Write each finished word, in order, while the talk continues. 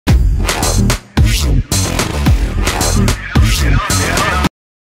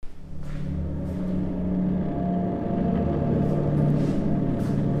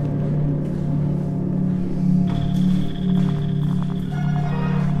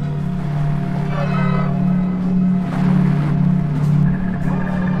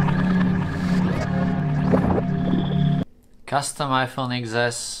Custom iPhone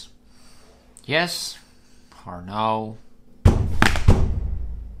XS. Yes or no?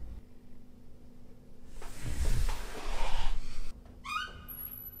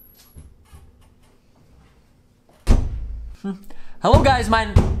 Hello guys, my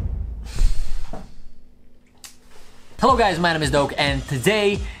name is Doug, and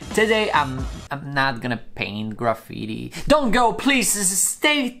today I'm not gonna paint graffiti. Don't go, please.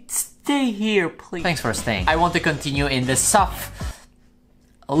 Stay here, please. Thanks for staying. I want to continue in the soft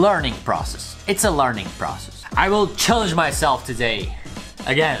learning process. It's a learning process. I will challenge myself today.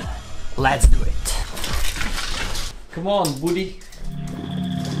 Again, let's do it. Come on, buddy.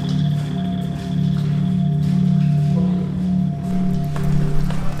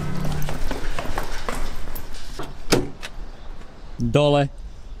 Dole.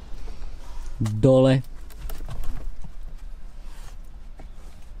 Dole.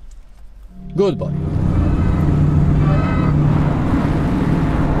 Good boy.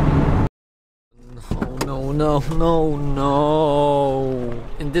 No.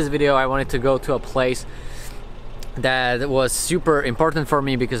 In this video I wanted to go to a place that was super important for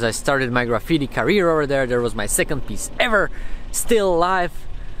me because I started my graffiti career over there. There was my second piece ever, still alive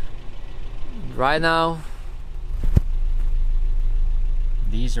right now.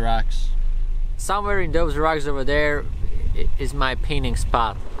 These rocks. Somewhere in those rocks over there is my painting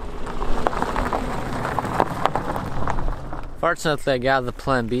spot. Fortunately, I got the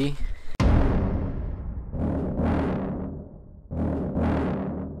plan B.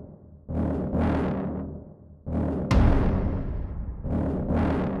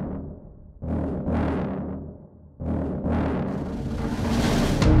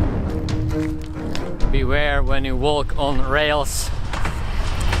 Beware when you walk on rails.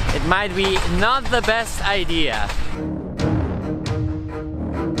 It might be not the best idea.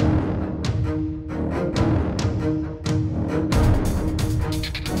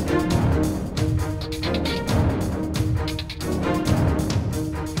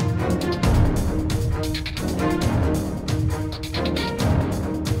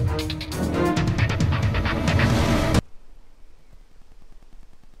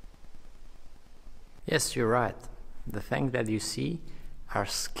 Yes, you're right. The thing that you see are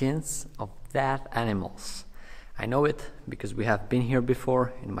skins of dead animals. I know it because we have been here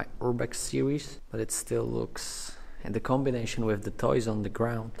before in my P.O.BOX series, but it still looks, and the combination with the toys on the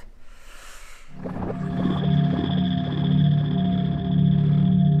ground.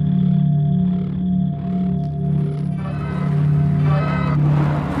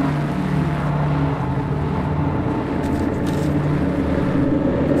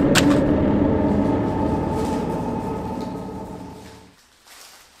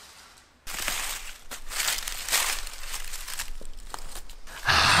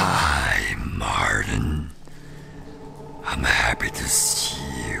 I'm happy to see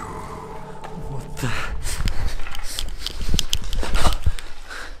you. What the?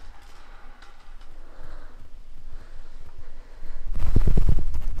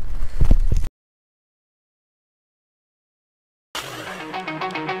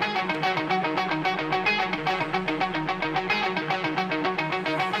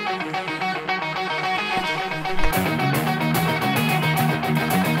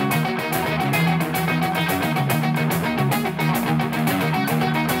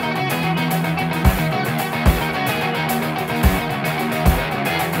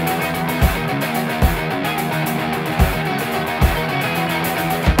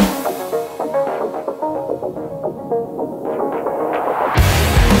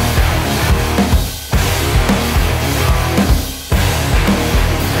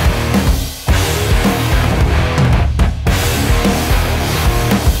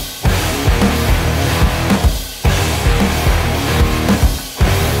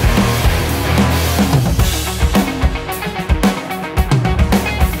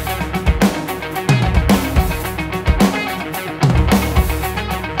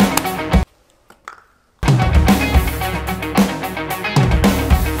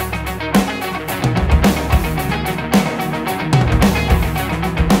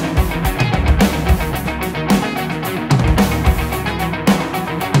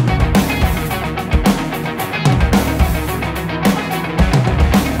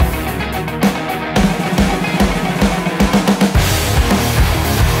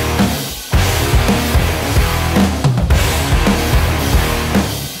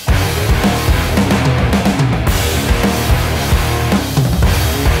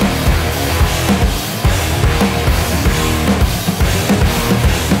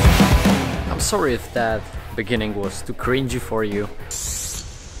 sorry if that beginning was too cringy for you.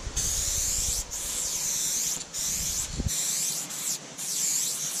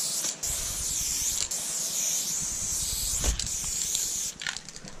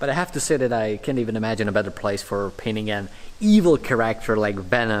 But I have to say that I can't even imagine a better place for painting an evil character like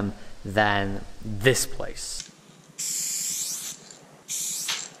Venom than this place.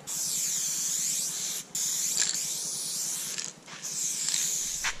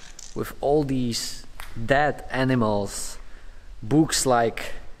 With all these dead animals, books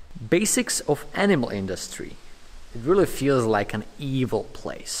like Basics of Animal Industry, it really feels like an evil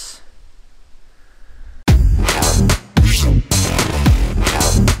place.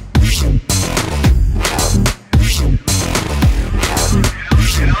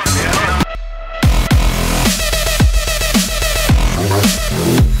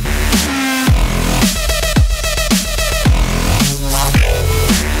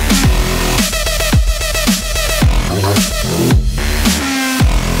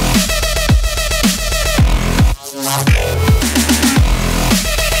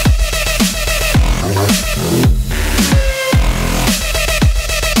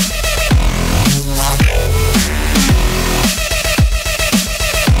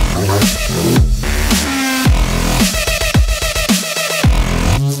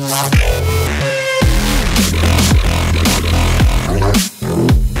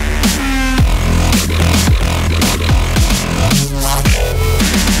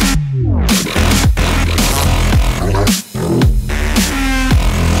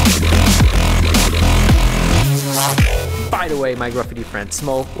 By the way, my graffiti friend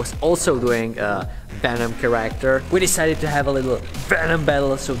Smoke was also doing a Venom character. We decided to have a little Venom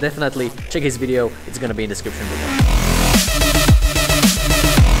battle, so definitely check his video, it's gonna be in the description below.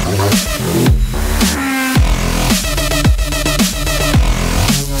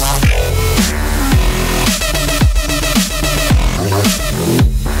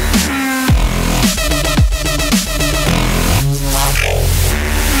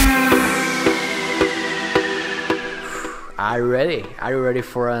 Are you ready? Are you ready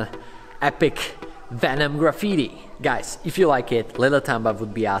for an epic Venom graffiti? Guys, if you like it, little thumb up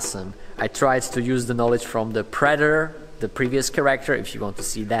would be awesome. I tried to use the knowledge from the Predator, the previous character. If you want to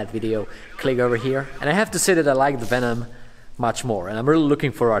see that video, click over here. And I have to say that I like the Venom much more, and I'm really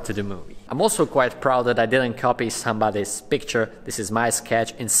looking forward to the movie. I'm also quite proud that I didn't copy somebody's picture. This is my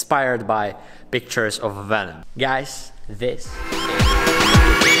sketch inspired by pictures of Venom. Guys, this is